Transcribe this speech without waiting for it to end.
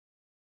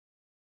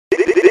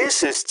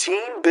This is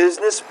Team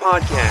Business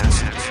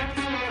Podcast.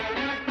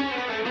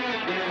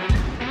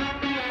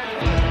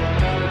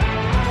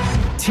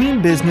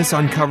 Team Business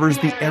uncovers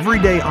the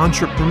everyday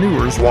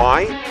entrepreneur's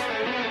why,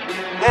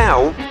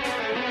 how,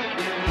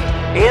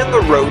 and the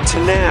road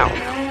to now.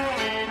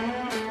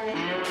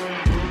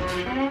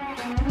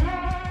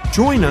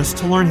 Join us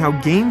to learn how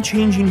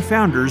game-changing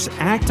founders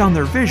act on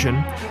their vision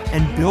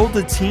and build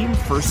a team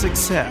for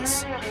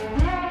success.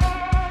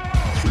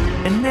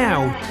 And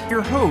now,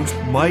 your host,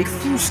 Mike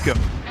Fusco.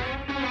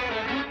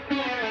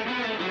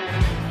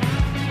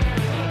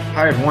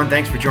 Hi, everyone.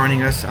 Thanks for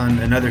joining us on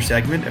another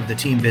segment of the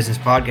Team Business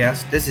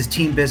Podcast. This is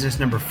Team Business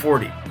number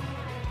 40,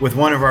 with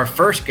one of our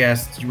first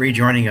guests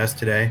rejoining us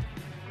today.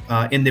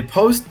 In the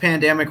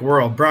post-pandemic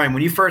world, Brian,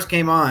 when you first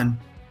came on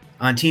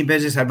Team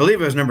Business, I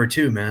believe it was number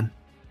 2, man.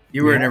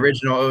 You were an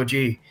original OG.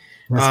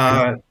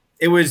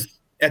 It was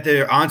at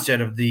the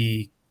onset of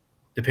the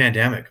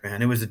pandemic,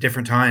 man. It was a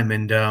different time.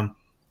 And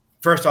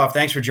first off,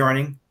 thanks for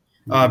joining.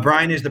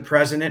 Brian is the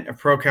president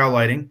of ProCal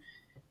Lighting,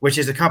 which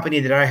is a company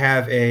that I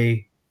have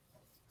a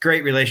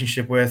great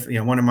relationship with. You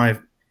know, one of my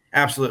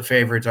absolute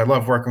favorites. I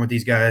love working with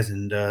these guys,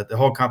 and the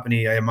whole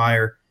company I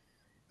admire.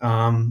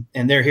 And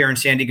they're here in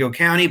San Diego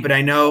County, but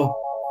I know,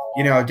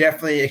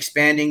 definitely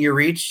expanding your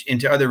reach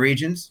into other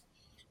regions.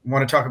 I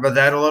want to talk about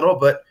that a little,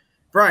 but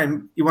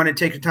Brian, you want to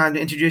take the time to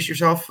introduce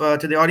yourself to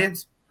the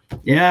audience?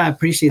 Yeah, I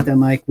appreciate that,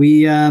 Mike.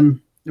 We're an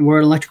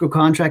electrical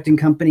contracting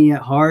company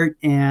at heart,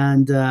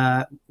 and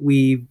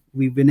we've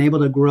been able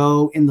to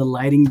grow in the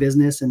lighting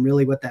business. And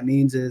really what that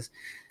means is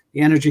the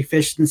energy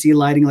efficiency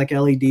lighting like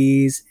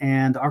LEDs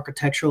and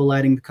architectural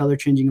lighting, the color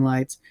changing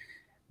lights.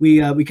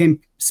 We became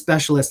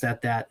specialists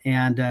at that.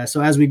 And so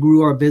as we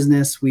grew our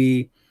business,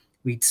 we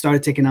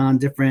started taking on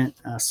different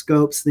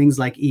scopes, things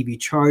like EV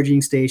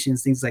charging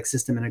stations, things like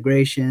system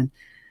integration.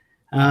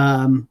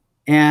 And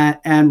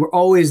we're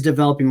always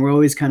developing, we're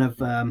always kind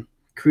of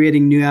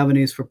creating new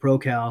avenues for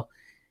ProCal.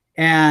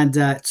 And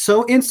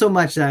so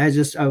much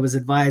that I was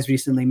advised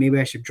recently, maybe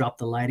I should drop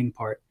the lighting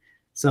part.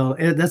 So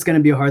that's going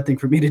to be a hard thing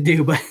for me to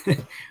do, but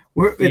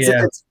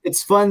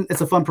it's fun.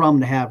 It's a fun problem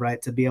to have, right?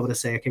 To be able to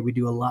say, okay, we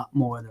do a lot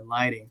more than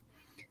lighting.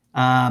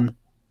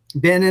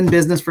 Been in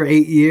business for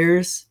 8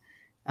 years.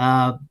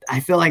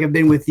 I feel like I've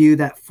been with you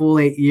that full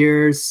 8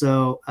 years.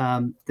 So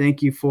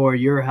thank you for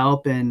your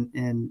help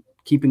and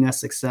keeping us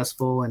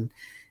successful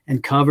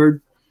and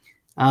covered.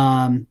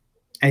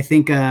 I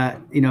think,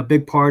 a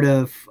big part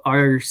of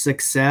our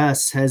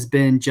success has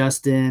been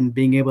just in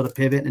being able to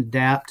pivot and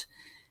adapt.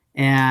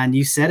 And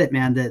you said it,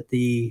 man, that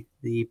the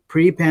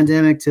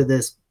pre-pandemic to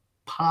this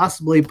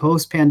possibly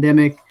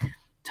post-pandemic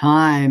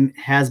time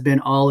has been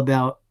all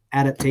about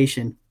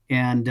adaptation.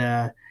 And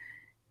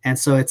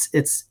so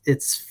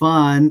it's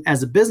fun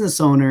as a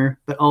business owner,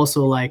 but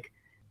also like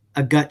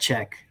a gut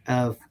check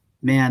of,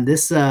 man,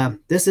 this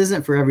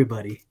isn't for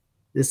everybody.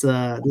 This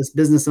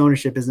business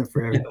ownership isn't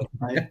for everybody,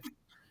 right?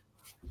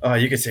 Oh,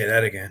 you could say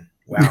that again.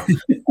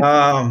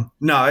 Wow.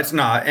 No, it's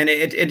not. And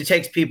it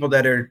takes people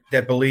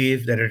that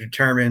believe, that are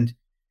determined.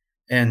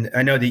 And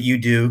I know that you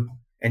do,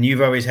 and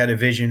you've always had a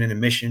vision and a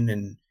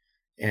mission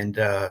and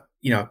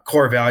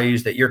core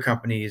values that your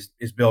company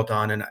is built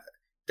on. And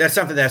that's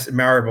something that's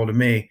admirable to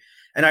me.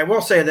 And I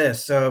will say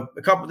this. So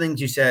a couple of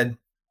things you said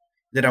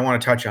that I want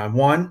to touch on.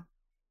 One,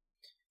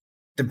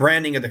 the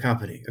branding of the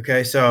company.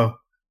 Okay. So,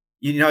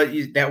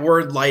 that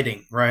word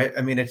lighting, right?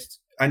 I mean,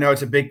 I know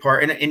it's a big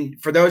part.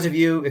 And for those of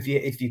you, if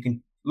you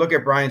can look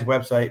at Brian's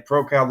website,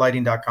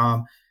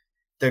 procallighting.com,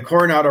 the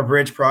Coronado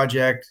Bridge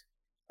project,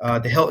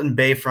 the Hilton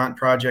Bayfront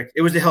project.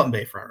 It was the Hilton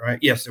Bayfront, right?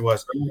 Yes, it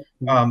was.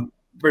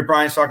 Where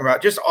Brian's talking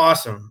about just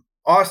awesome,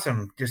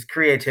 just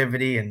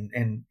creativity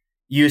and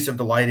use of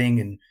the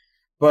lighting.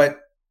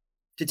 But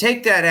to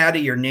take that out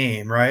of your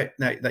name, right,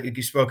 that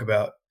you spoke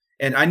about,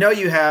 and I know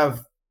you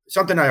have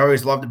something I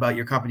always loved about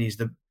your company is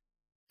the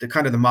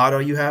kind of the motto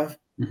you have.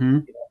 Mm-hmm.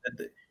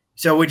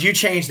 So would you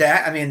change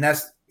that? I mean,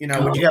 that's,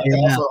 would you have to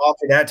also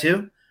alter that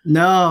too?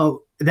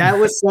 No, that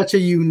was such a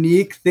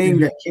unique thing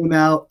that came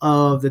out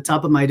of the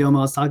top of my dome.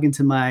 I was talking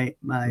to my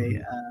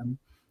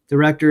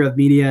director of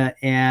media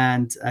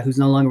and who's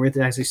no longer with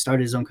it, actually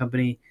started his own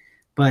company.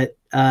 But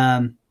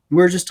we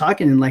were just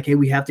talking and like, hey,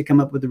 we have to come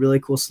up with a really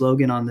cool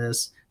slogan on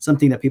this,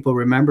 something that people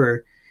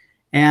remember.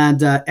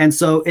 And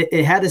so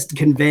it had us to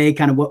convey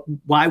kind of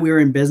why we were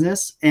in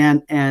business.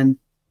 And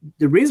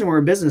the reason we're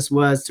in business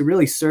was to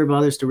really serve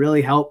others, to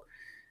really help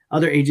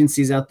other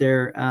agencies out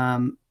there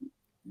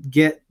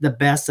get the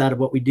best out of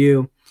what we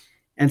do.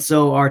 And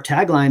so our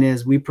tagline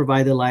is, we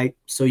provide the light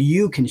so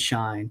you can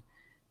shine.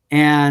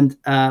 And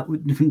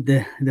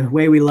the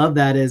way we love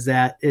that is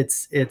that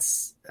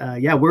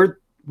we're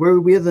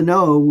the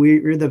know,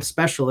 we're the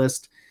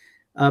specialist,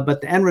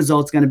 but the end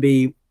result's going to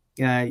be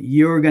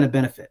you're going to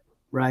benefit,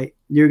 right?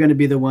 You're going to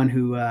be the one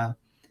who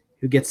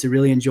gets to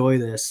really enjoy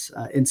this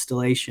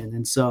installation.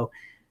 And so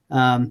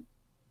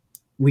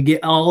we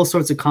get all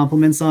sorts of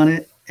compliments on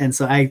it. And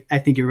so I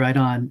think you're right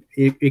on.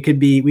 It could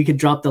be, we could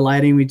drop the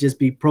lighting. We'd just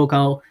be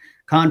ProCal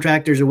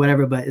contractors or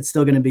whatever, but it's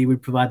still going to be, we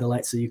provide the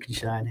light so you can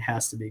shine. It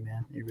has to be,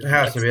 man. It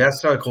has to be.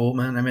 That's so cool,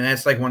 man. I mean,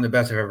 that's like one of the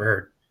best I've ever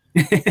heard.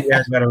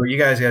 You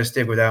guys got to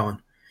stick with that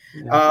one.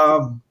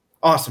 Yeah.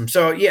 Awesome.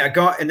 So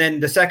and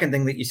then the second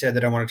thing that you said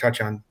that I want to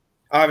touch on,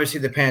 obviously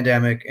the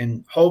pandemic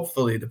and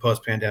hopefully the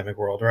post-pandemic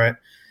world, right?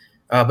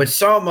 But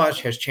so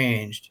much has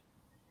changed.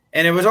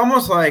 And it was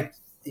almost like,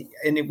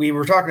 and we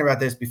were talking about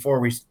this before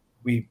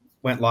we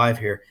went live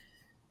here.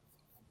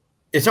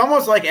 It's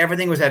almost like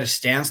everything was at a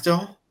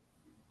standstill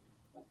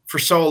for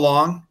so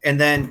long. And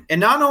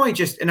not only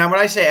just, and when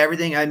I say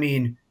everything, I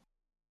mean,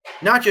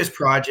 not just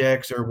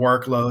projects or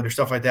workload or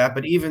stuff like that,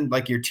 but even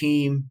like your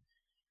team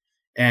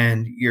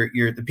and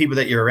the people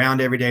that you're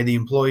around every day, the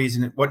employees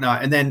and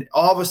whatnot. And then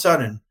all of a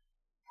sudden,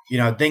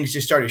 things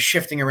just started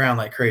shifting around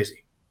like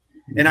crazy.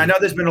 And I know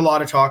there's been a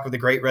lot of talk of the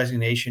Great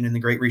Resignation and the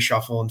Great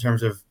Reshuffle in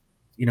terms of,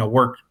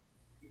 work,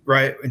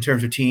 right, in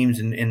terms of teams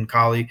and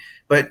colleague.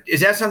 But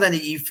is that something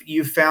that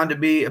you've found to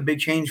be a big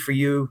change for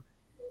you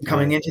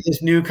coming into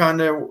this new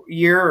kind of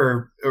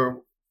year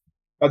or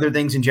other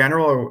things in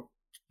general? Or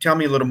tell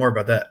me a little more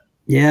about that.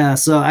 Yeah,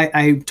 so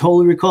I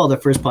totally recall the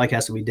first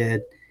podcast that we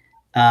did.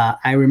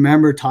 I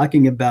remember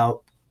talking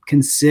about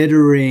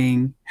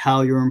considering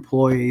how your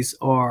employees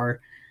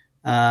are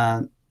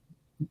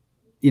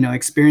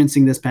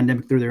experiencing this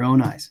pandemic through their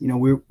own eyes.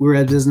 We're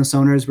as business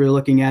owners, we're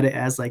looking at it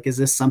as like, is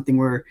this something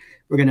we're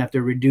going to have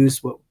to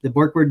reduce what the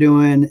work we're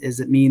doing? Does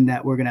it mean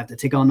that we're going to have to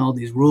take on all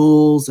these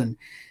rules and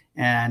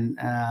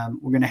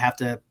we're going to have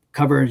to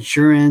cover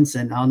insurance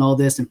and on all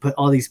this and put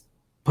all these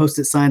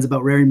Post-it signs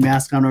about wearing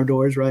masks on our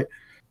doors, right?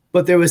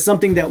 But there was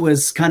something that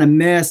was kind of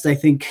missed, I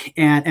think,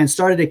 and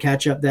started to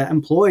catch up, that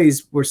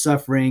employees were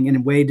suffering in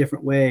a way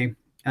different way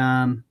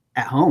at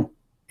home.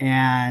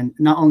 And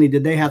not only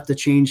did they have to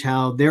change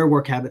how their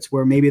work habits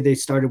were, maybe they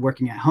started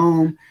working at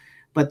home,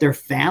 but their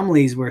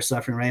families were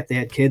suffering, right? If they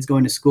had kids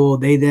going to school,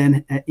 they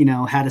then,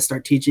 had to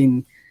start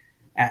teaching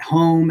at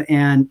home.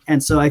 And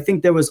so I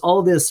think there was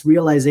all this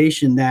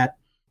realization that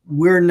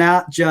we're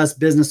not just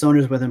business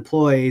owners with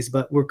employees,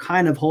 but we're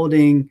kind of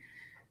holding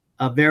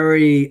a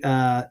very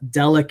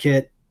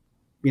delicate,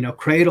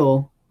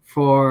 cradle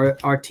for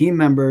our team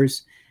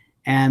members,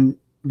 and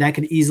that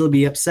could easily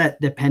be upset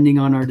depending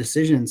on our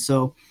decisions.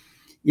 So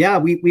yeah,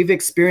 we've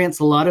experienced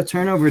a lot of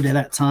turnover at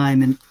that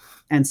time,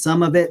 and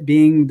some of it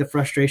being the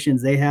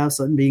frustrations they have,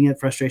 some being the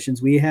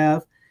frustrations we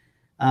have.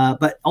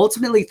 But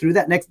ultimately through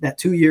that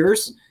 2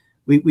 years,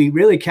 we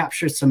really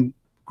captured some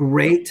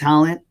great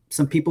talent,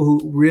 some people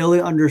who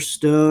really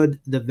understood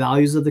the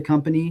values of the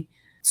company.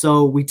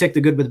 So we took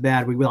the good with the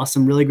bad. We lost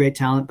some really great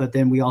talent, but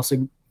then we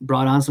also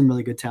brought on some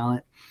really good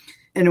talent.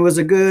 And it was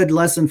a good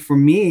lesson for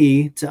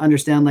me to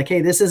understand, like, hey,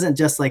 this isn't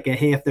just like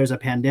hey, if there's a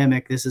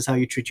pandemic, this is how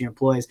you treat your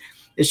employees.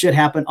 It should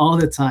happen all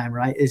the time,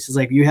 right? It's just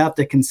like you have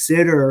to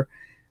consider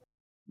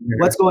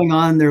what's going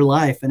on in their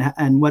life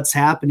and what's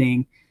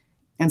happening.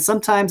 And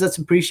sometimes that's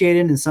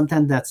appreciated and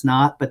sometimes that's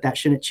not, but that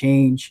shouldn't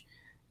change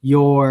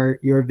your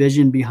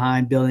vision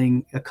behind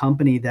building a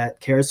company that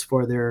cares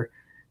for their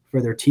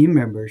team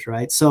members,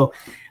 right? So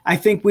I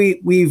think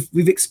we've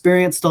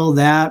experienced all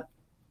that.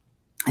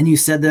 And you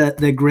said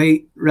the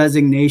Great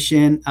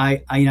Resignation.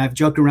 I've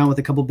joked around with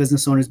a couple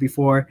business owners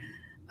before.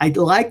 I'd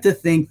like to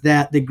think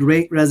that the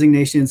Great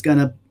Resignation is going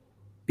to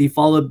be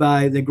followed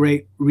by the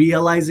Great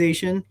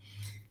Realization,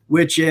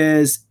 which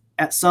is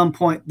at some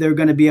point they're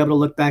going to be able to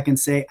look back and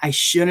say, I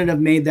shouldn't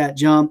have made that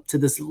jump to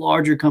this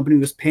larger company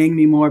who was paying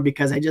me more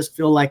because I just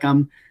feel like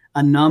I'm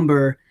a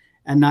number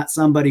and not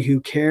somebody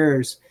who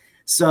cares.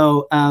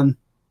 So,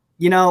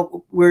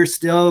 we're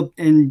still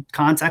in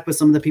contact with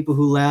some of the people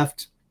who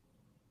left.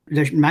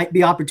 There might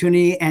be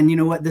opportunity. And you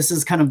know what? This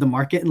is kind of the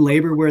market and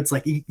labor where it's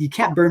like you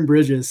can't burn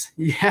bridges.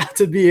 You have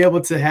to be able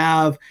to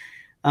have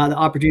the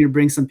opportunity to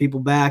bring some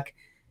people back.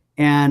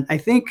 And I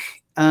think,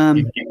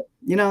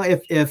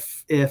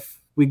 if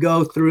we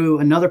go through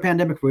another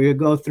pandemic, we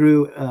go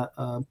through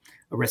a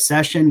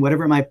recession,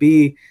 whatever it might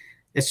be,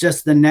 it's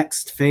just the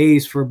next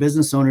phase for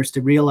business owners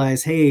to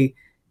realize, hey,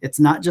 it's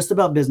not just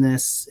about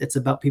business. It's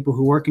about people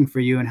who are working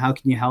for you and how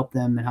can you help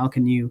them and how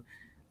can you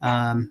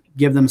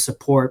give them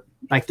support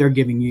like they're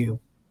giving you,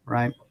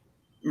 right?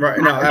 Right.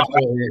 No,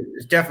 absolutely.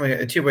 It's definitely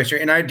a two-way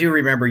street. And I do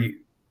remember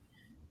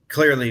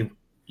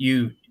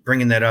you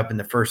bringing that up in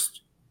the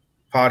first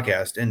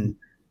podcast, and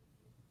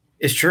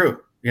it's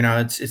true.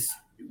 It's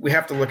we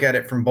have to look at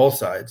it from both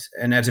sides.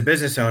 And as a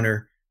business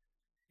owner,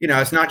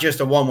 it's not just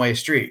a one-way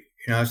street.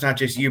 It's not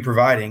just you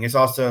providing. It's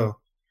also,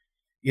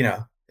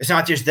 it's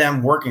not just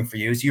them working for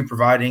you. It's you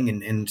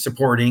providing and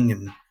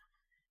supporting.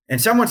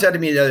 And someone said to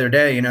me the other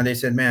day, they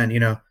said, man,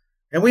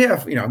 and we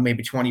have,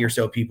 maybe 20 or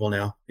so people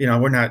now,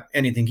 we're not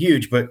anything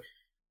huge, but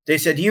they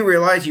said, do you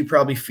realize you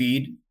probably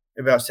feed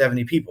about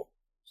 70 people?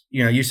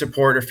 You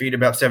support or feed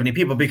about 70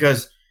 people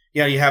because,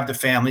 you have the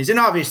families, and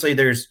obviously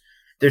there's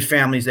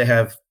families that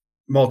have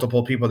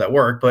multiple people that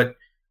work, but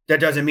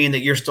that doesn't mean that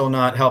you're still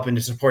not helping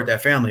to support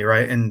that family.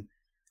 Right. And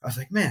I was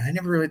like, man, I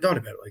never really thought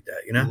about it like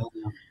that, Yeah.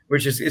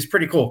 Which is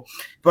pretty cool.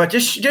 But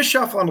just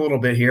shuffling a little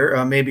bit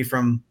here, maybe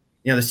from,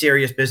 the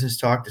serious business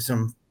talk to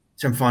some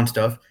some fun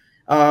stuff.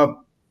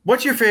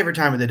 What's your favorite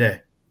time of the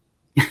day?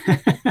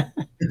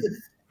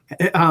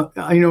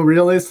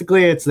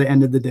 Realistically, it's the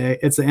end of the day.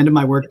 It's the end of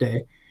my work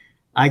day.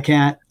 I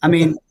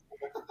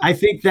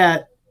think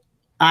that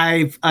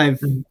I've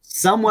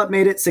somewhat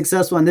made it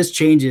successful, and this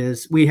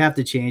changes. We have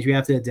to change. We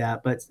have to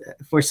adapt. But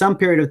for some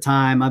period of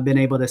time, I've been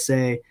able to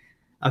say,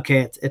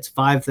 okay, it's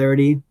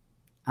 5:30.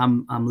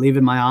 I'm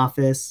leaving my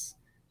office.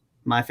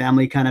 My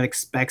family kind of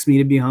expects me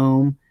to be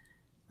home.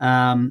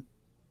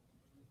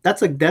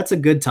 That's a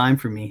good time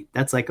for me.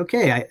 That's like,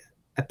 okay,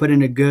 I put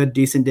in a good,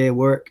 decent day of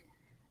work,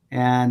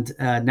 and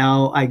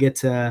now I get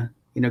to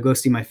go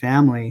see my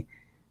family.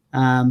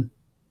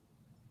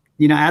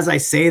 As I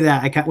say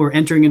that, we're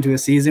entering into a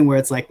season where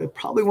it's like, it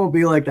probably won't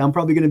be like that. I'm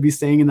probably going to be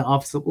staying in the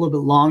office a little bit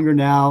longer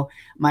now.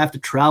 I might have to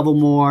travel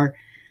more,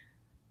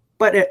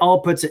 but it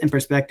all puts it in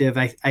perspective.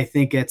 I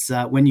think it's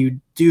when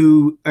you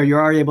do, or you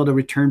are able to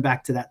return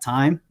back to that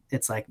time,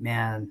 it's like,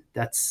 man,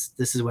 this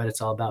is what it's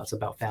all about. It's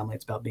about family.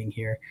 It's about being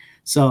here.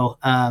 So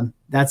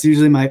that's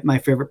usually my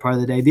favorite part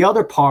of the day. The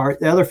other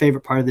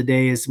favorite part of the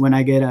day is when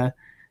I get a,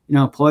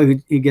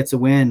 employee who gets a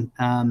win.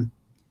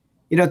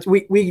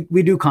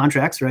 We do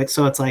contracts, right?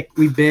 So it's like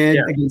we bid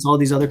against all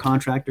these other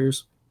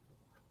contractors,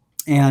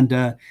 and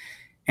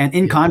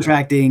in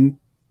contracting,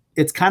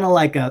 it's kind of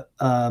like a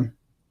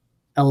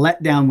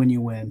letdown when you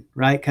win,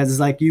 right? Because it's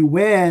like you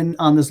win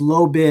on this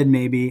low bid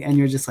maybe, and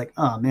you're just like,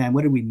 oh man,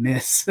 what did we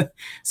miss?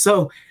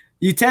 So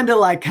you tend to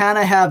like kind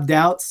of have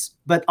doubts,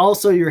 but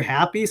also you're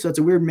happy. So it's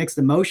a weird mixed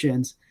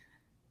emotions.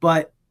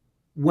 But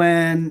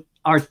when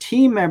our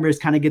team members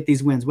kind of get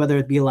these wins, whether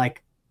it be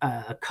like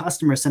a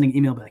customer sending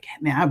email, be like, hey,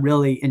 man, I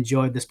really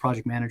enjoyed this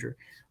project manager,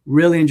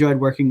 really enjoyed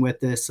working with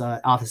this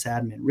office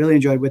admin, really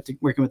enjoyed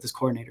working with this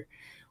coordinator,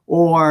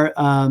 or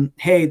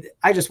hey,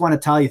 I just want to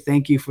tell you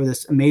thank you for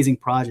this amazing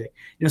project.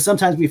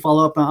 Sometimes we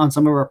follow up on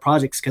some of our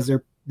projects because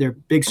they're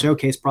big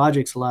showcase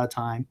projects. A lot of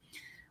time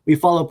we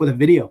follow up with a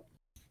video,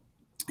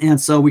 and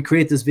so we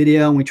create this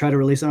video and we try to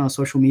release it on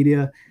social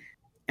media.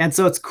 And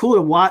so it's cool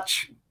to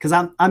watch, because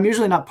I'm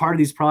usually not part of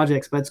these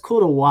projects, but it's cool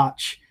to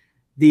watch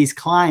these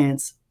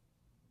clients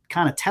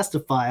kind of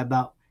testify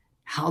about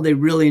how they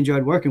really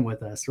enjoyed working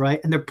with us, right?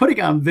 And they're putting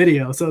it on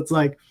video, so it's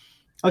like,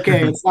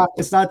 okay,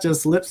 it's not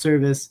just lip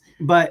service,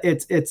 but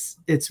it's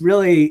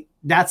really,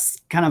 that's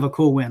kind of a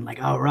cool win.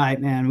 Like, all right,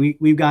 man,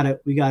 we got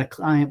a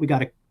client, we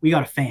got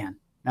a fan.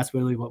 That's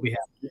really what we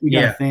have. We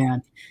got a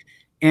fan,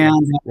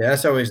 and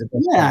that's always the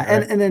best part,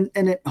 right? and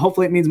then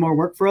hopefully it means more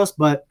work for us,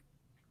 but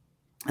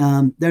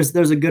there's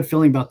a good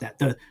feeling about that.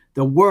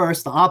 The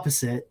worst, the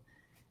opposite,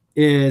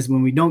 is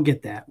when we don't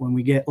get that. When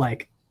we get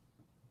like,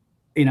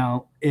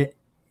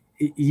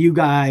 you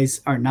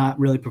guys are not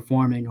really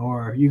performing,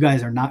 or you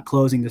guys are not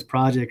closing this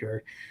project,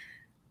 or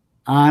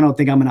I don't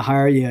think I'm going to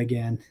hire you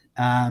again.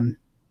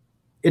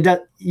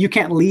 You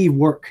can't leave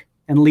work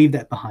and leave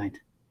that behind.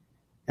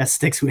 That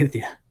sticks with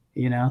you,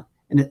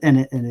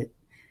 and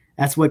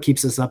that's what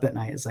keeps us up at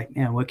night. It's like,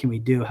 man, what can we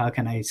do? How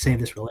can I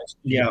save this relationship?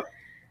 Yeah.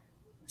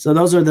 So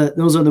those are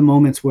the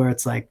moments where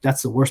it's like,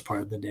 that's the worst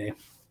part of the day.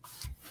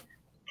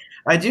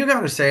 I do got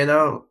to say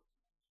though,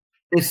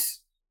 do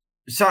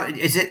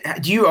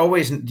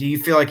you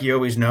feel like you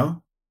always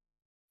know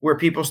where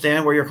people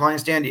stand, where your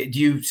clients stand? Do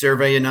you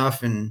survey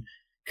enough and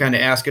kind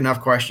of ask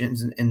enough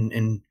questions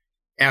and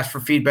ask for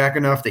feedback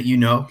enough that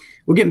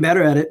we're getting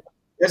better at it?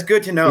 That's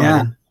good to know,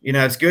 man.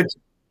 It's good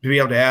to be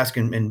able to ask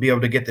and be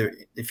able to get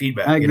the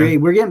feedback. I agree.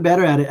 We're getting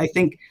better at it. I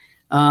think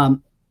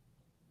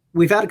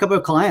we've had a couple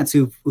of clients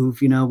who've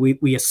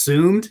we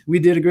assumed we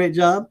did a great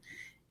job.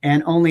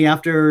 And only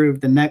after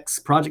the next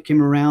project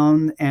came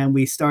around and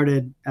we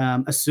started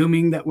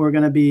assuming that we're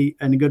going to be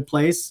in a good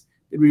place,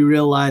 did we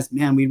realize,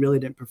 man, we really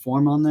didn't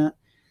perform on that.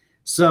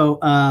 So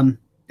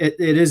it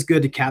is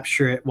good to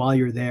capture it while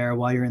you're there,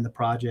 while you're in the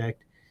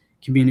project,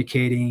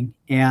 communicating.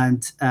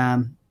 And,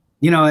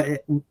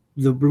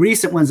 the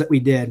recent ones that we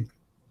did,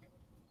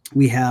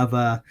 we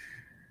have,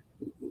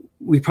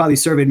 we probably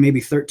surveyed maybe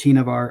 13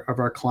 of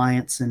our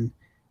clients. And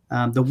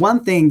the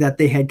one thing that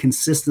they had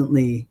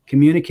consistently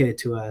communicated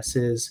to us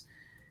is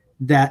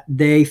that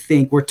they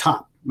think we're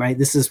top, right?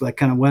 This is like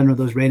kind of one of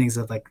those ratings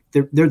of like,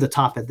 they're the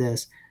top at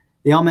this.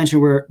 They all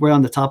mentioned we're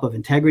on the top of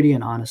integrity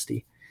and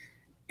honesty.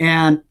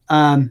 And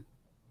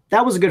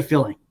that was a good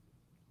feeling.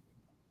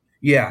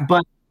 Yeah,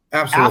 but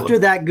absolutely. After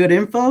that good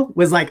info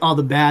was like all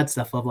the bad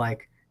stuff of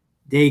like,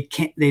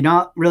 they're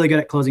not really good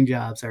at closing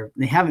jobs, or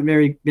they haven't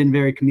been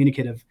very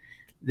communicative.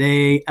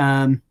 They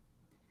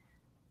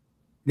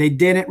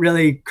didn't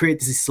really create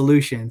these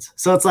solutions.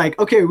 So it's like,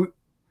 okay,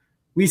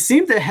 we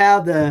seem to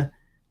have the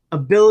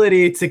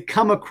ability to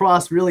come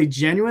across really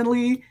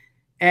genuinely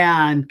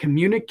and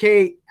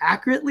communicate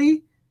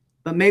accurately,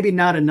 but maybe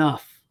not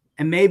enough.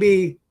 And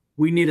maybe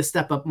we need to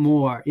step up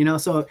more,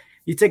 so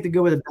you take the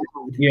good with the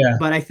bad. Yeah.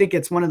 But I think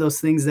it's one of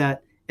those things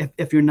that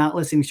if you're not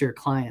listening to your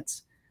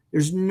clients,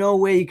 there's no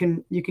way you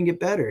can get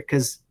better,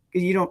 because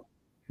you don't,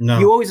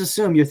 you always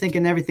assume you're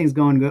thinking everything's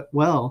going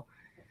well.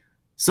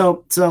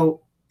 So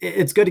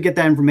it's good to get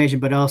that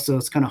information, but also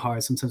it's kind of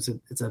hard. Sometimes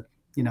it's a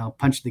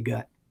punch to the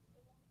gut.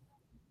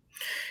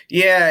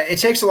 Yeah, it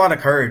takes a lot of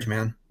courage,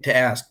 man, to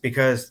ask,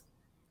 because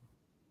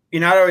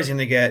you're not always going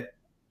to get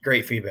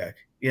great feedback.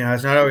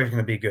 It's not always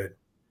going to be good,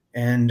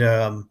 and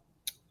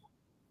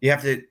you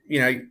have to,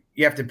 you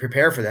have to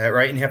prepare for that,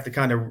 right? And you have to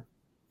kind of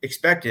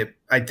expect it.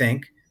 I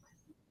think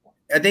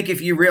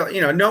if you really,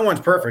 no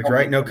one's perfect,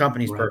 right? No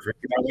company's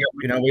perfect.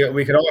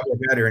 We could all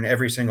get better in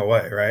every single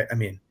way, right? I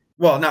mean,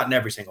 well, not in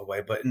every single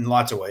way, but in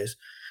lots of ways.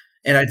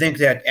 And I think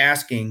that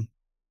asking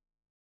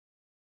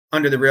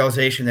under the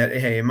realization that,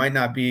 hey, it might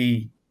not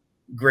be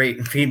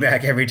great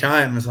feedback every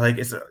time is like,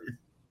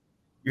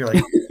 you're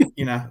like,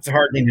 it's a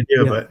hard thing to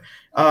do, Yeah.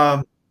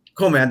 but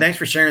cool, man. Thanks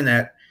for sharing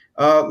that.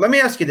 Let me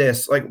ask you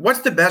this, like,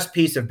 what's the best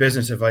piece of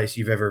business advice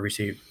you've ever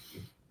received?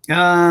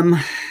 I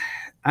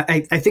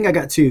think I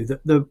got two.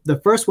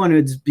 The first one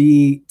would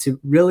be to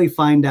really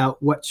find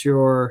out what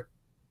your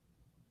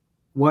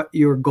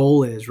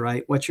goal is,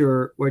 right? What's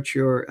your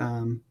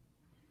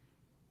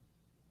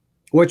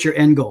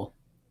end goal?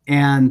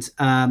 And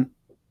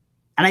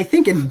I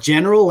think in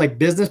general, like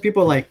business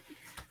people, like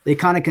they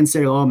kind of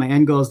consider, oh, my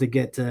end goal is to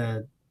get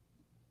to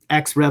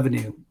X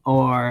revenue,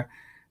 or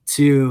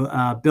to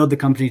build the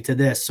company to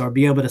this, or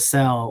be able to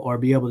sell, or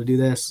be able to do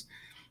this,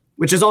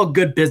 which is all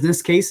good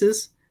business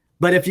cases.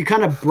 But if you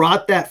kind of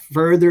brought that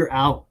further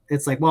out,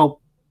 it's like,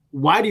 well,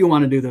 why do you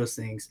want to do those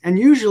things? And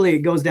usually it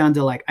goes down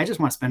to like, I just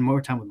want to spend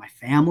more time with my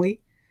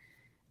family,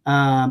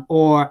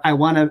 or I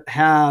want to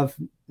have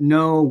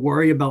no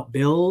worry about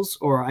bills,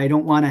 or I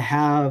don't want to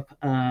have,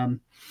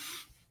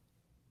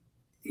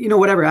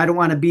 whatever. I don't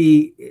want to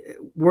be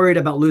worried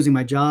about losing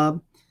my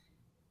job.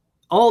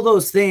 All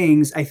those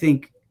things, I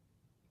think,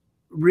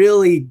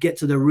 really get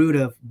to the root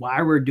of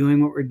why we're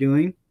doing what we're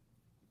doing.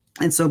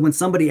 And so when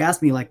somebody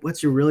asked me, like,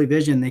 what's your really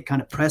vision? They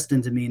kind of pressed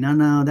into me,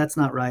 no, that's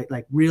not right.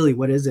 Like, really,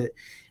 what is it?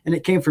 And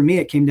it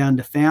came down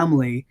to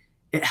family.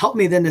 It helped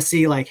me then to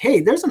see like,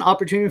 hey, there's an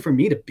opportunity for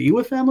me to be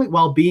with family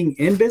while being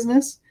in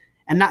business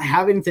and not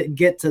having to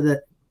get to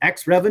the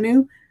X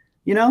revenue.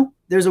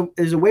 There's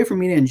a way for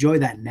me to enjoy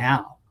that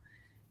now.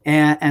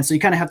 And so you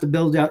kind of have to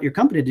build out your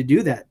company to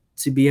do that,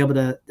 to be able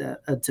to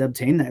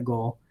obtain that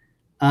goal.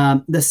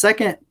 The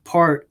second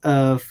part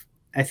of,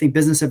 I think,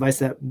 business advice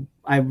that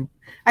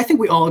I think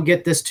we all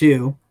get this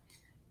too.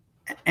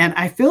 And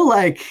I feel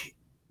like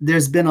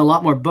there's been a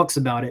lot more books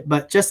about it,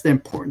 but just the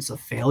importance of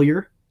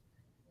failure.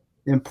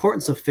 The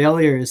importance of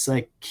failure is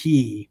like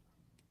key,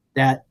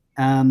 that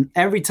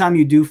every time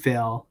you do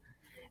fail.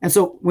 And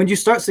so when you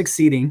start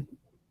succeeding,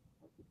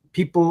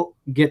 people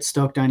get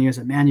stoked on you and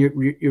say, man,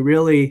 you're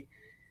really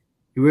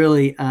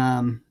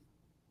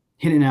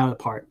hitting it out of the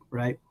park,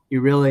 right?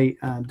 You're really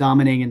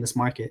dominating in this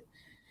market.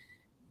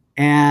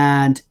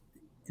 And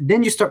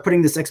then you start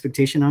putting this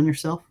expectation on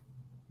yourself.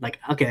 Like,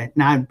 okay,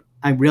 now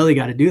I really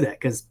got to do that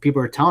because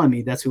people are telling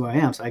me that's who I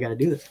am. So I got to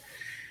do this.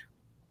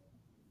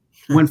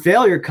 When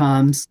failure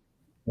comes,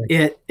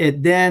 it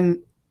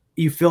then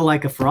you feel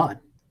like a fraud,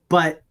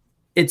 but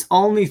it's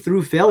only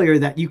through failure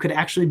that you could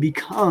actually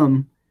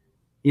become,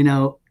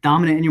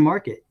 dominant in your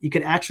market. You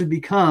could actually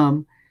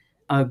become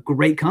a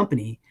great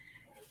company.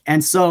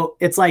 And so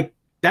it's like,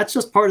 that's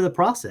just part of the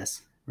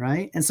process,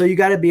 right? And so you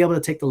got to be able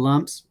to take the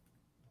lumps.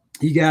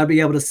 You got to be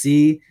able to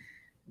see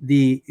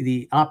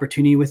the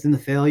opportunity within the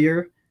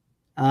failure.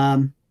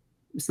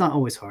 It's not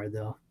always hard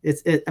though.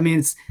 It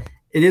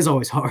is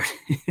always hard.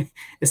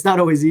 It's not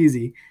always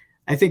easy.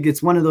 I think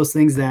it's one of those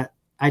things that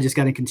I just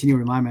got to continue to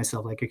remind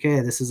myself, like, okay,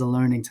 this is a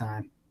learning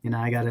time.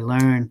 I got to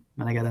learn,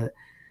 and I got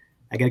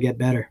to get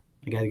better.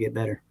 I got to get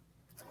better.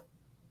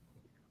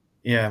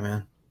 Yeah,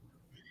 man.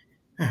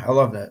 I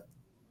love that.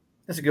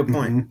 That's a good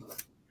point. Mm-hmm.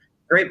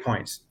 Great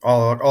points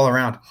all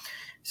around.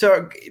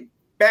 So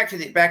back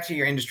to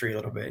your industry a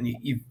little bit, and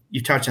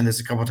you touched on this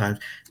a couple of times.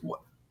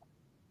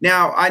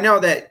 Now I know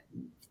that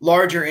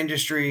larger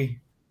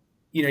industry,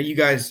 you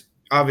guys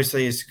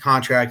obviously is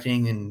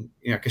contracting and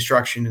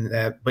construction and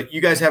that, but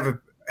you guys have a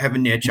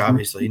niche,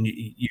 obviously, and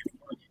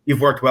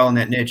you've worked well in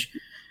that niche.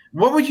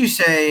 What would you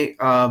say?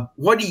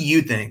 What do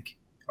you think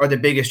are the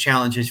biggest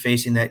challenges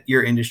facing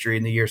your industry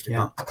in the years to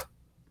come?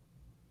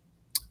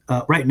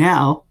 Right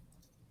now,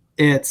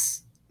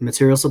 it's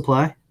material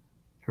supply,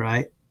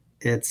 right?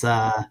 It's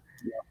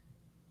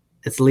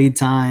lead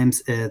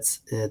times,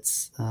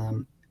 it's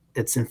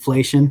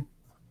inflation.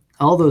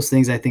 All those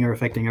things I think are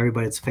affecting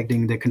everybody. It's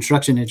affecting the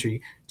construction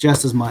industry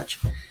just as much.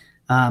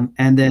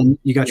 And then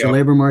you got your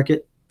labor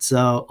market.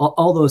 So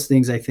all those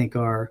things I think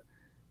are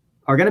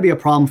going to be a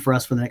problem for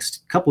us for the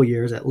next couple of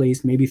years, at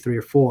least, maybe 3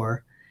 or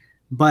 4.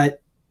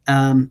 But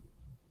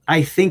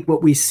I think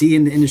what we see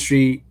in the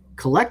industry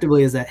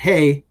collectively is that,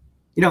 hey,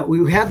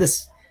 we have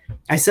this.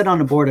 I sat on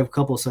the board of a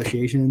couple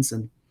associations,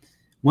 and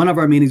one of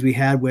our meetings we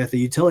had with a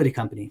utility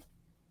company,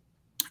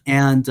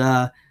 and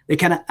they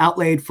kind of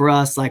outlaid for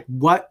us like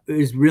what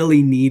is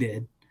really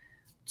needed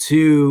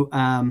to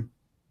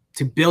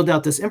build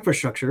out this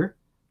infrastructure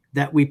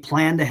that we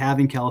plan to have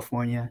in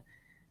California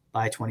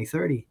by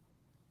 2030.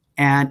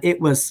 And it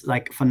was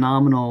like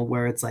phenomenal,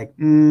 where it's like,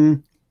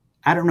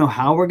 I don't know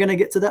how we're going to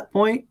get to that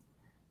point,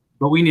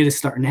 but we need to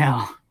start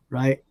now,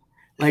 right?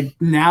 Like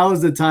now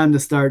is the time to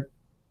start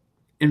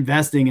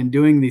investing and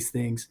doing these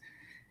things.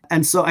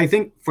 And so I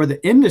think for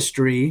the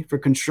industry, for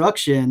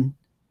construction,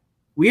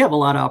 we have a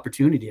lot of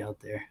opportunity out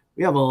there.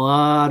 We have a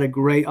lot of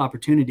great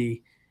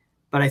opportunity,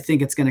 but I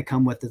think it's going to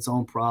come with its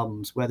own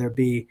problems, whether it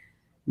be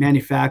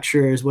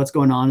manufacturers, what's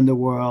going on in the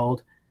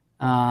world,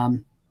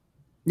 and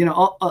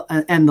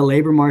the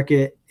labor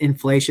market,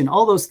 inflation,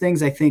 all those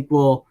things I think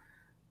we'll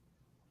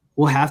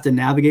have to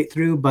navigate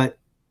through. But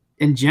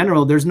in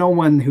general, there's no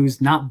one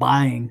who's not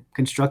buying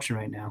construction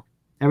right now.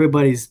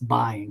 Everybody's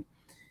buying.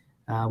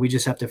 We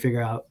just have to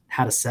figure out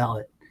how to sell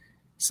it.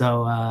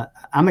 So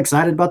I'm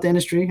excited about the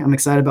industry. I'm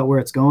excited about where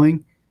it's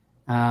going.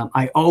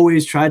 I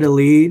always try to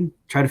lead,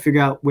 try to figure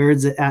out where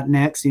it's at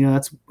next.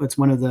 That's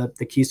one of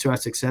the keys to our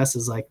success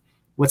is like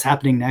what's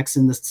happening next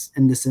in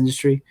this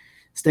industry.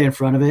 Stay in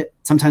front of it.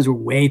 Sometimes we're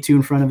way too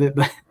in front of it,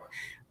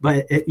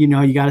 but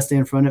you got to stay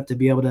in front of it to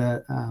be able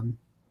to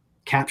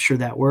capture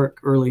that work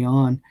early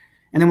on.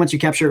 And then once you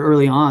capture it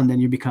early on, then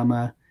you become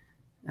a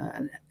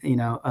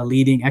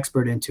leading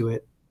expert into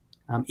it.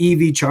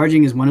 EV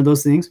charging is one of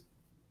those things.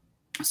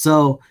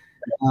 So,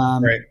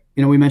 right.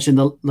 We mentioned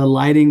the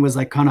lighting was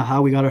like kind of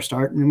how we got our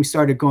start, and then we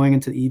started going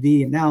into the EV,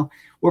 and now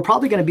we're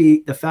probably going to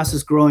be the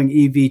fastest growing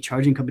EV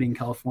charging company in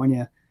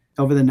California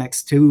over the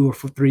next 2 or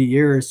 3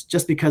 years,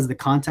 just because of the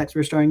contacts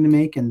we're starting to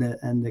make and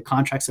the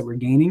contracts that we're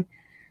gaining.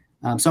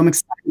 So I'm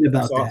excited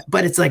about that.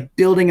 But it's like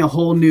building a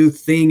whole new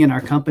thing in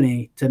our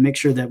company to make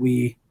sure that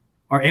we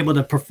are able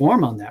to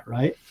perform on that,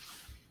 right?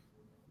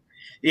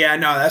 Yeah,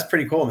 no, that's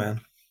pretty cool, man.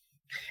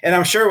 And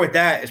I'm sure with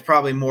that, it's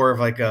probably more of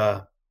like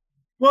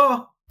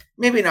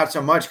maybe not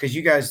so much because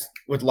you guys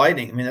with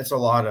lighting, I mean, it's a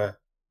lot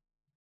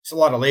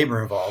of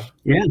labor involved.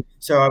 Yeah.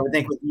 So I would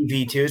think with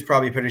EV too is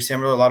probably pretty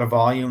similar, a lot of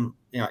volume,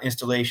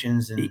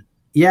 installations and.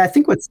 Yeah, I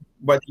think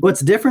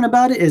what's different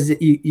about it is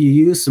that you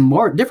use some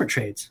more different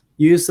trades.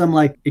 You use some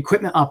like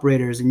equipment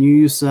operators, and you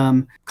use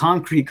some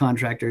concrete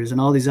contractors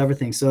and all these other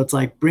things. So it's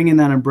like bringing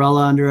that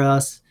umbrella under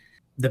us.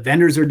 The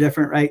vendors are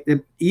different, right?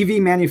 The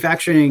EV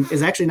manufacturing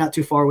is actually not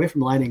too far away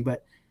from lighting,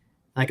 but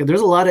like there's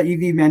a lot of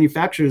EV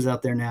manufacturers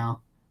out there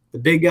now, the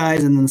big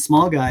guys and then the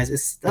small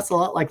guys. That's a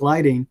lot like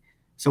lighting.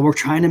 So we're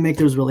trying to make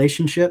those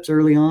relationships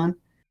early on.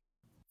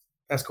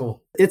 That's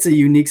cool. It's a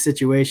unique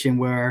situation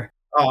where.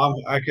 Oh,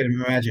 I could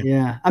imagine.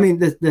 Yeah. I mean,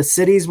 the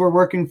cities we're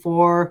working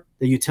for,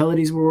 the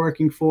utilities we're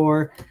working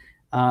for,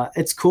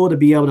 it's cool to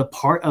be able to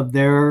part of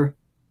their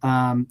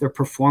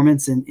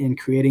performance in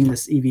creating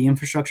this EV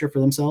infrastructure for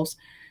themselves.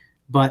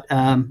 But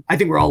I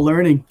think we're all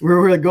learning.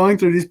 We're going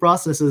through these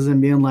processes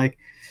and being like,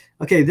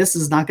 okay, this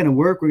is not going to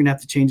work. We're going to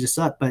have to change this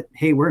up. But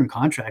hey, we're in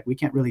contract. We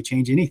can't really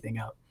change anything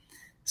up.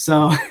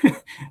 So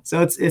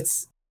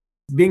it's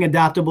being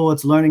adaptable.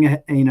 It's learning,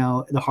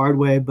 the hard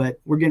way, but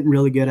we're getting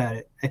really good at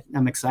it.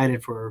 I'm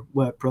excited for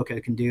what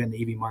ProCAD can do in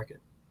the EV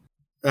market.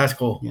 That's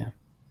cool. Yeah.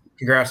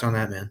 Congrats on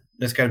that, man.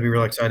 That's got to be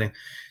real exciting.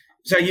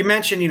 So you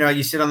mentioned,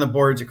 you sit on the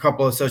boards, a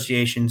couple of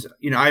associations.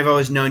 I've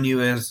always known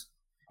you as,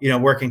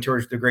 working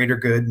towards the greater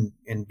good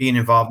and being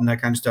involved in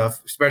that kind of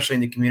stuff, especially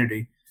in the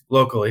community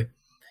locally.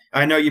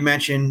 I know you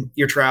mentioned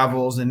your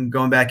travels and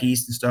going back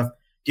east and stuff.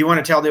 Do you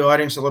want to tell the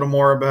audience a little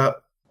more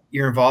about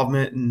your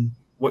involvement and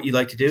what you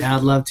like to do? Yeah,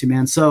 I'd love to,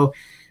 man. So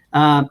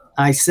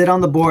I sit on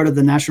the board of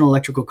the National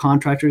Electrical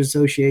Contractors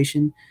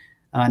Association.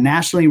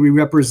 Nationally, we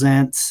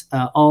represent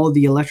all of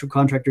the electrical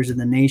contractors in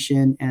the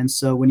nation. And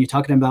so when you're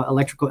talking about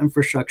electrical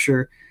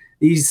infrastructure,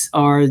 these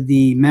are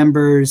the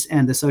members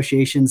and the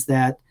associations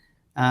that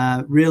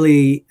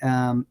really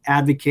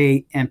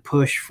advocate and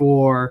push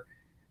for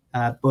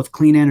both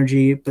clean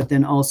energy, but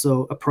then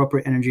also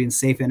appropriate energy and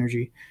safe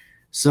energy.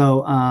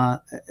 So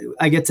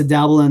I get to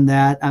dabble in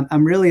that.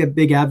 I'm really a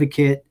big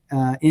advocate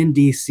in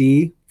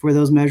DC for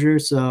those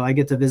measures. So I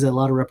get to visit a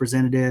lot of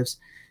representatives.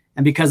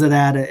 And because of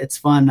that, it's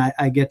fun.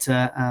 I get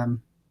to,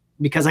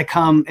 because I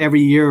come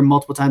every year,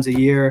 multiple times a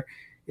year,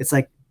 it's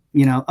like,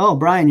 oh,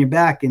 Brian, you're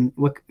back. And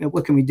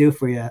what can we do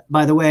for you?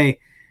 By the way,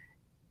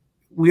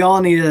 we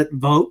all need to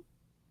vote,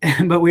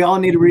 but we all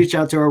need to reach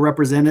out to our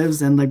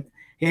representatives and like,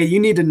 hey, you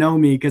need to know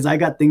me because I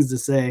got things to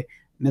say.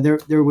 And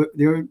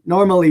they're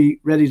normally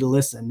ready to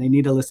listen. They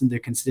need to listen to their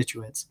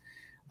constituents.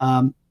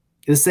 In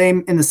the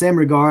same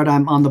regard,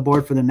 I'm on the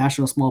board for the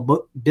National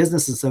Small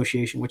Business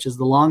Association, which is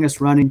the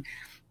longest running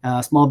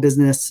small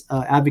business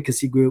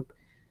advocacy group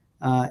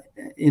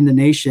in the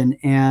nation.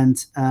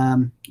 And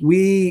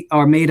we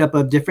are made up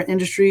of different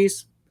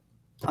industries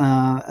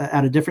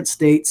out of different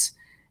states.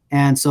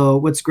 And so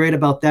what's great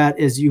about that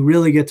is you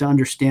really get to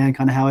understand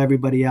kind of how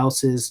everybody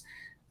else is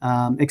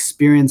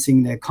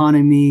experiencing the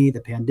economy,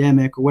 the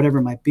pandemic, or whatever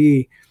it might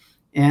be.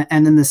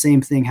 And then the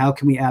same thing, how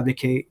can we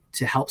advocate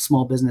to help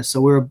small business?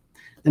 So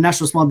the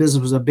National Small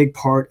Business was a big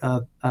part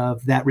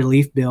of that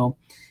relief bill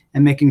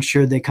and making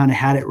sure they kind of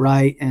had it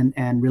right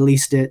and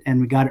released it. And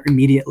we got it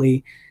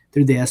immediately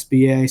through the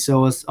SBA.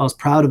 So I was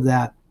proud of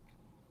that.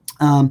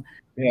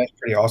 Yeah, it's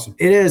pretty awesome.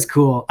 It is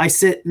cool. I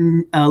sit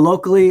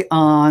locally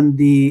on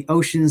the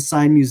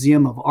Oceanside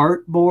Museum of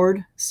Art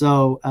board.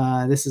 So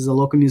this is a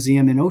local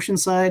museum in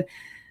Oceanside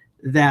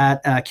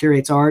that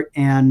curates art.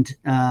 And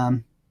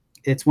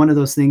it's one of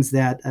those things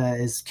that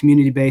is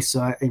community based.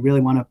 So I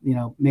really want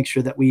to, make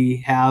sure that we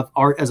have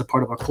art as a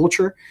part of our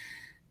culture.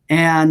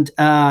 And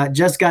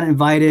just got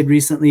invited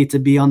recently to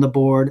be on the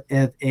board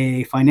of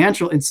a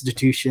financial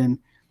institution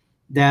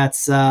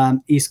that's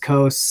East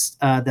Coast,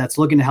 that's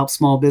looking to help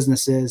small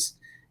businesses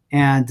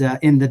and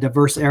in the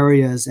diverse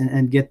areas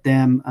and get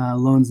them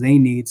loans they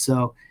need.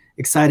 So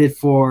excited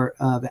for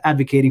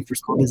advocating for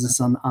small business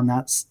on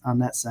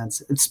that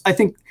sense. I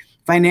think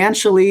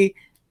financially,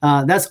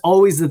 that's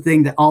always the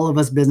thing that all of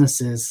us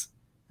businesses,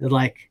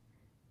 like,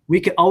 we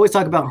can always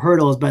talk about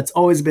hurdles, but it's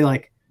always be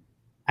like,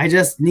 I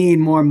just need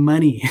more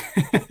money.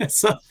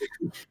 So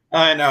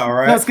I know,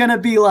 right? That's going to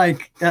be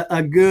like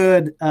a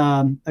good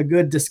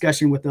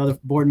discussion with the other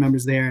board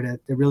members there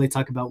to really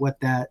talk about what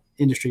that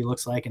industry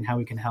looks like and how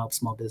we can help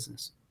small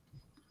business.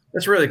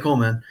 That's really cool,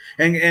 man.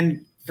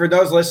 And for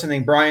those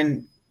listening,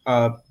 Brian,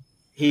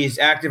 he's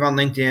active on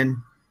LinkedIn,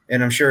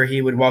 and I'm sure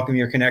he would welcome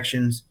your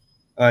connections.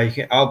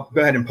 I'll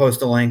go ahead and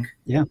post a link.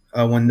 Yeah.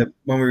 When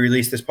we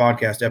release this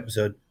podcast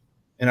episode,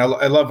 and I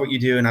love what you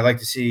do, and I like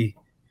to see,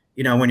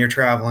 when you're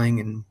traveling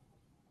and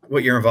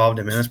what you're involved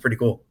in, man. That's pretty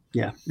cool.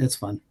 Yeah, it's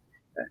fun.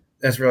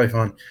 That's really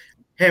fun.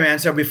 Hey, man.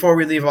 So before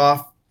we leave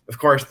off, of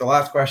course, the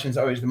last question is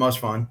always the most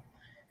fun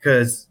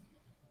because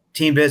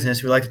team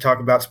business, we like to talk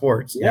about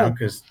sports. Yeah.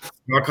 Because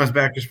it all comes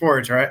back to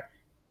sports, right?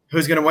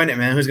 Who's going to win it,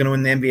 man? Who's going to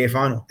win the NBA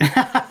final?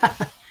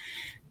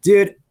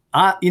 Dude,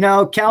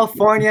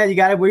 California, you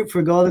got to root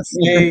for Golden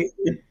State.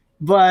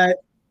 But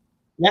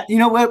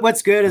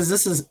what's good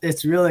is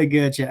it's really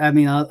good. I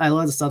mean, I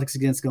love the Celtics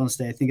against Golden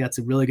State. I think that's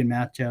a really good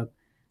matchup.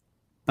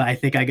 But I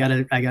think I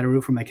gotta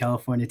root for my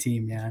California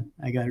team, man.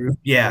 I gotta root for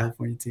the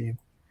California team.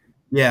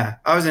 Yeah,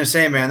 I was gonna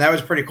say, man, that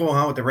was pretty cool,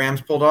 huh? What the Rams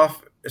pulled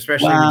off,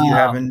 especially with you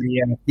having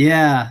being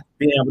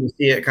able to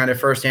see it kind of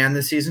firsthand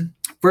this season.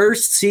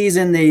 First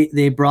season,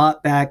 they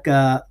brought back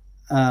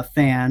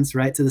fans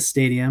right to the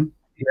stadium.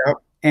 Yep.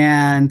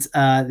 And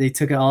they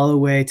took it all the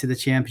way to the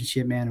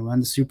championship, man, and won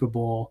the Super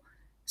Bowl.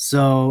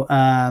 So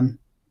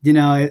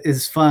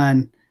it's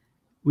fun.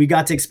 We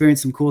got to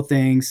experience some cool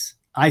things.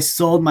 I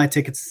sold my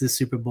tickets to the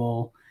Super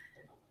Bowl,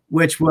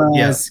 which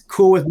was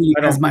cool with me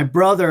because my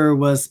brother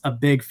was a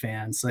big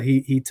fan. So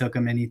he took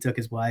him and he took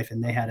his wife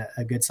and they had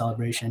a good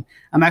celebration.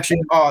 I'm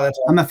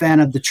a fan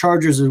of the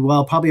Chargers as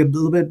well, probably a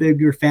little bit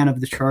bigger fan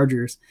of the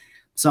Chargers.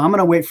 So I'm going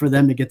to wait for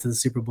them to get to the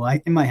Super Bowl.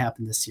 It might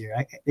happen this year.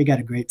 They got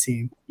a great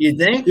team. You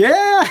think?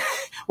 Yeah.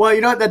 Well,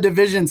 that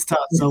division's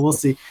tough, so we'll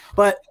see.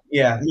 But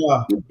yeah,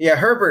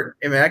 Herbert,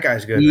 I mean, that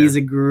guy's good. He's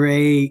a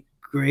great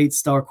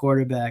star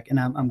quarterback, and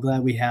I'm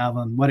glad we have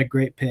him. What a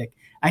great pick.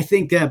 I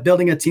think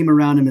building a team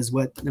around him is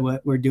what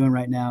we're doing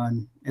right now,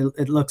 and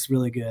it looks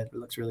really good. It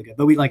looks really good.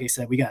 But like I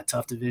said, we got a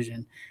tough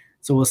division,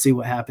 so we'll see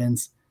what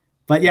happens.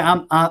 But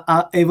yeah,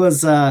 it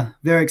was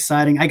very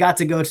exciting. I got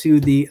to go to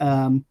the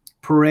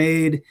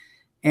parade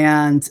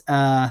and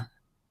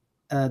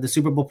the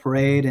Super Bowl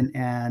parade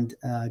and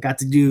got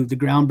to do the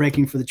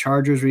groundbreaking for the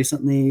Chargers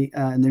recently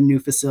in their new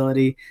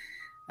facility.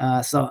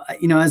 So,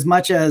 as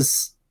much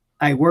as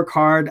I work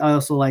hard, I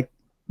also like,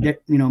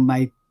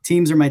 my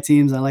teams are my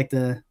teams. I like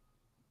to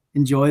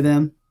enjoy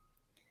them.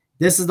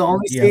 This is the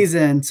only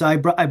season. So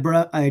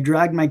I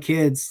dragged my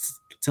kids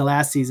to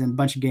last season, a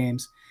bunch of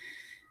games.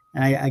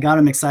 And I got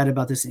them excited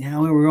about this.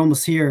 We're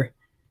almost here.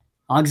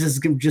 August is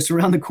just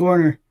around the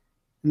corner.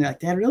 And they're like,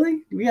 Dad,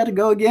 really? We got to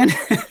go again?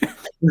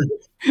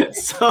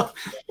 So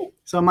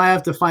I might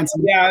have to find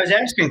some. Yeah, I was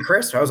asking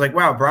Chris. I was like,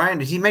 wow, Brian,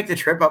 did he make the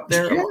trip up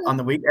there on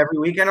the week every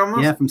weekend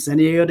almost? Yeah, from San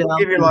Diego to I'll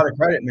give you a lot of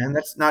credit, man.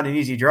 That's not an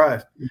easy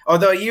drive.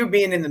 Although you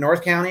being in the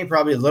North County,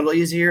 probably a little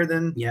easier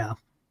than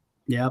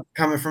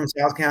coming from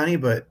South County.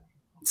 But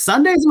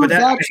Sundays are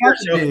bad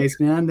traffic days,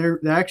 man. They're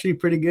actually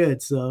pretty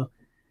good. So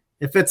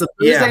if it's a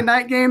Thursday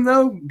night game,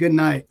 though, good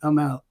night. I'm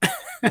out.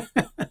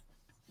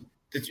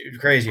 It's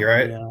crazy,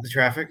 right? Yeah. The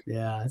traffic.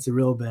 Yeah, it's a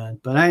real bad.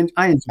 But I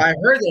enjoy I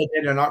heard they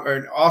did an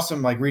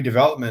awesome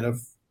redevelopment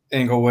of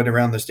Inglewood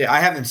around the state.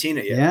 I haven't seen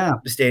it yet. Yeah,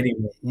 the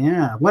stadium.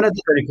 Yeah,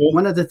 pretty cool.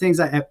 One of the things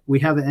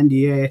we have an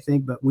NDA, I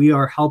think, but we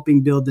are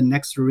helping build the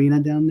next arena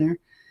down there,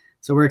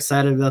 so we're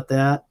excited about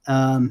that.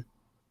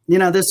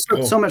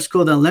 There's so much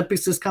cool. The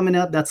Olympics is coming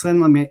up. That's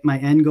my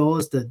end goal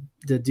is to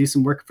do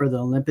some work for the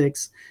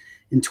Olympics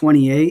in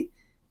 2028,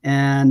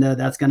 and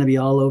that's going to be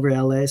all over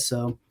LA.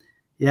 So.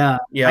 Yeah.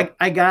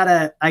 I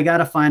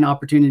gotta find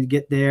opportunity to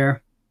get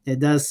there.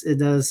 It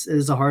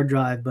is a hard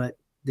drive, but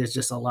there's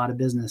just a lot of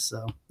business.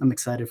 So I'm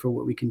excited for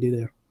what we can do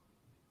there.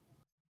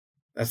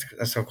 That's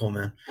so cool,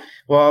 man.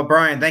 Well,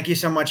 Brian, thank you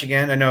so much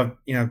again. I know,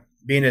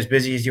 being as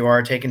busy as you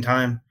are, taking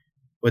time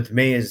with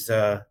me is,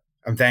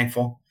 I'm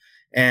thankful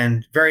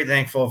and very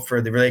thankful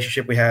for the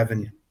relationship we have.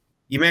 And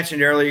you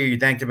mentioned earlier, you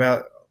thanked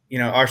about,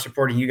 our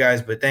supporting you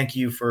guys, but thank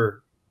you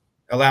for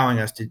allowing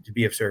us to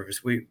be of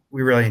service. We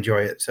really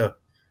enjoy it. So,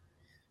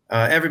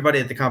 everybody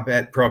at the company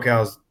at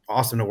ProCal is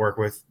awesome to work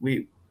with.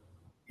 We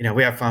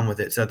have fun with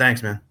it. So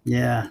thanks, man.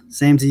 Yeah.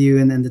 Same to you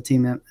and then the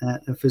team at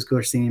Fusco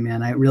Orsini,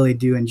 man. I really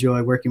do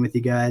enjoy working with you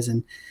guys.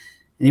 And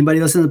anybody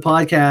listening to the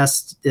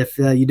podcast, if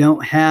you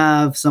don't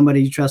have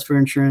somebody you trust for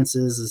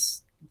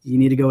insurances, you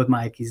need to go with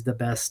Mike. He's the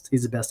best.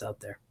 He's the best out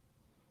there.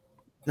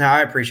 No,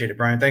 I appreciate it,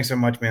 Brian. Thanks so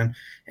much, man.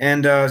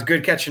 And it was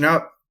good catching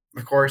up,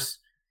 of course.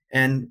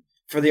 And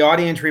for the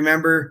audience,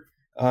 remember,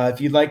 if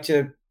you'd like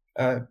to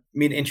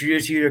me to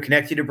introduce you or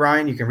connect you to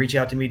Brian, you can reach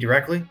out to me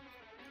directly.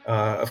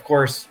 Of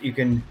course, you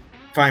can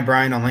find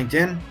Brian on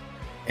LinkedIn,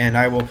 and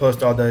I will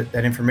post all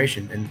that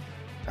information.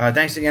 And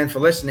thanks again for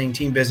listening,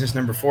 Team Business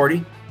number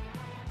 40.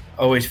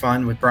 Always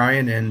fun with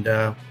Brian, and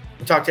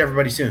we'll talk to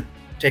everybody soon.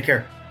 Take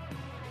care.